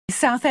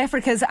South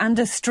Africa's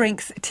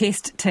under-strength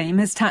test team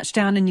has touched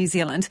down in New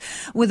Zealand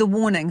with a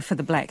warning for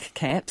the Black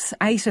Caps.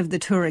 8 of the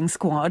touring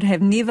squad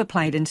have never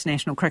played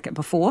international cricket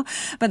before,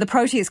 but the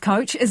Proteas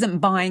coach isn't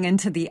buying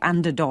into the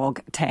underdog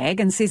tag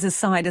and says his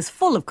side is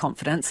full of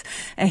confidence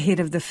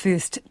ahead of the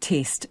first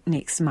test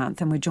next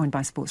month. And we're joined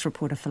by sports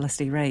reporter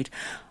Felicity Reid.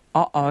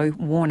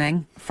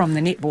 Warning from the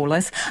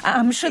netballers.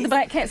 Should the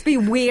Black Caps be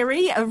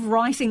wary of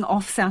writing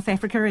off South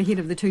Africa ahead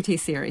of the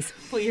 2-test series?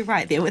 Well, you're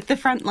right there. With the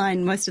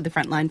most of the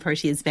frontline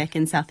Proteas back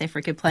in South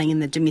Africa playing in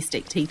the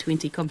domestic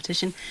T20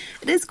 competition,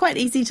 it is quite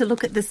easy to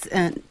look at this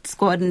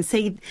squad and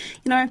see,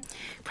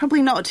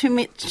 probably not too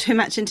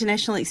much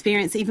international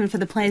experience even for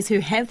the players who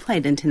have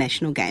played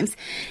international games.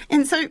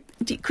 And so,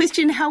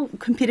 question how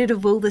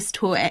competitive will this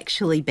tour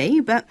actually be?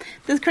 But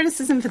the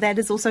criticism for that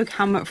has also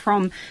come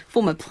from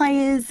former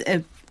players,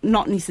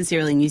 not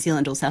necessarily New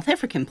Zealand or South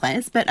African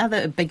players, but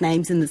other big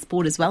names in the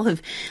sport as well have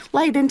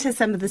laid into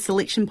some of the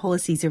selection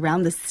policies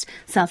around this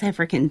South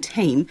African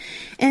team.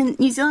 And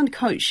New Zealand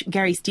coach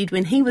Gary Stead,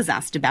 when he was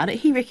asked about it,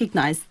 he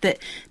recognised that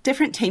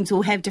different teams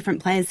will have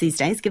different players these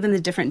days, given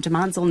the different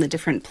demands on the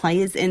different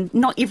players, and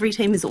not every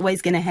team is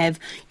always going to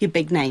have your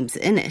big names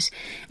in it.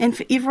 And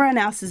for everyone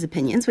else's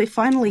opinions, we've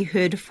finally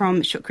heard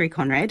from Shukri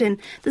Conrad, and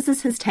this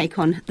is his take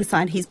on the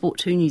side he's brought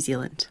to New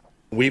Zealand.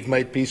 We've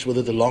made peace with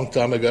it a long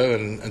time ago,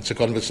 and it's a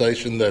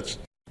conversation that's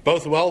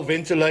both well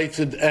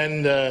ventilated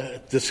and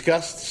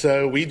discussed.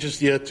 So we're just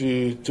here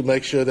to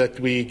make sure that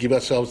we give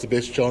ourselves the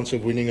best chance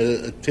of winning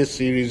a test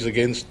series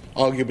against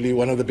arguably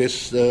one of the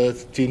best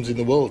teams in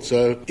the world.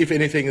 So if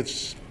anything,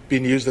 it's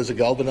been used as a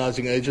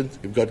galvanizing agent.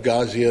 We've got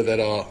guys here that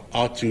are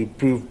out to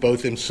prove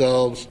both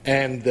themselves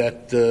and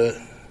that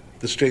the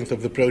strength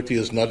of the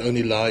Proteas not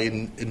only lie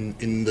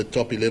in the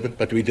top 11,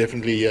 but we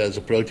definitely here as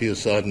a Proteas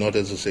side, not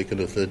as a second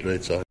or third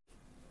rate side.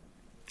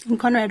 And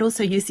Conrad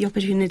also used the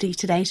opportunity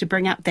today to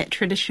bring up that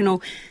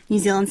traditional New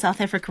Zealand-South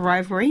Africa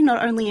rivalry,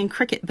 not only in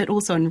cricket but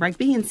also in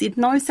rugby, and said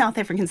no South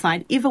African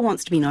side ever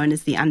wants to be known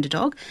as the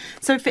underdog.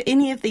 So for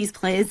any of these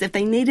players, if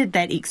they needed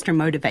that extra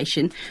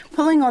motivation,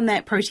 pulling on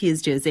that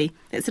Proteas jersey,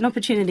 it's an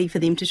opportunity for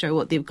them to show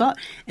what they've got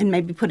and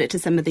maybe put it to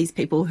some of these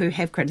people who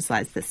have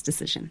criticised this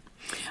decision.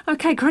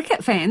 OK,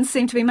 cricket fans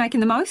seem to be making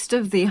the most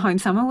of their home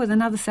summer with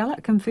another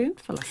sellout confirmed,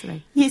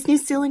 Felicity. Yes, New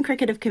Zealand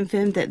Cricket have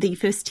confirmed that the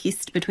first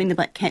test between the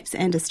Black Caps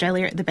and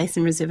Australia at the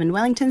Basin Reserve in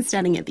Wellington,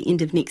 starting at the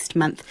end of next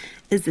month,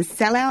 is a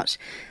sellout.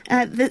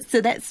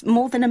 So that's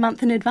more than a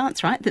month in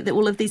advance, right, that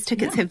all of these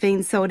tickets have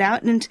been sold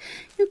out. And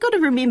you've got to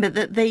remember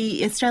that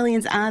the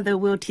Australians are the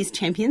World Test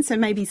champions, so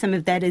maybe some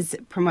of that is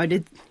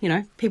promoted.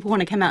 People want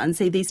to come out and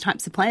see these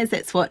types of players.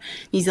 That's what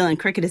New Zealand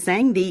Cricket is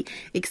saying. The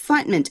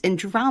excitement and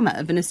drama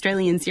of an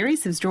Australian series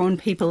has drawn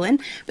people in,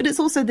 but it's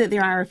also that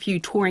there are a few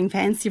touring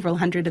fans, several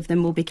hundred of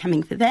them will be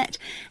coming for that.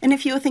 And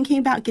if you're thinking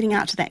about getting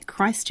out to that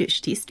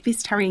Christchurch test,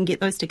 best hurry and get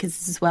those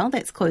tickets as well.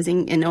 That's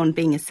closing in on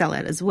being a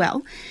sellout as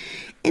well.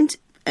 And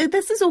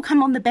this has all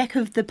come on the back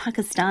of the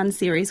Pakistan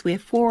series, where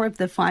 4 of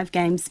the 5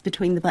 games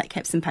between the Black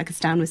Caps and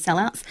Pakistan were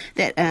sellouts.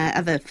 That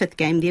other 5th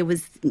game there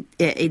was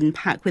at Eden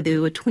Park, where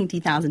there were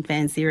 20,000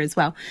 fans there as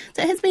well.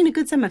 So it has been a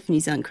good summer for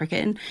New Zealand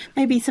cricket, and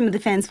maybe some of the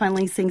fans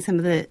finally seeing some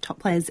of the top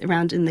players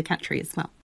around in the country as well.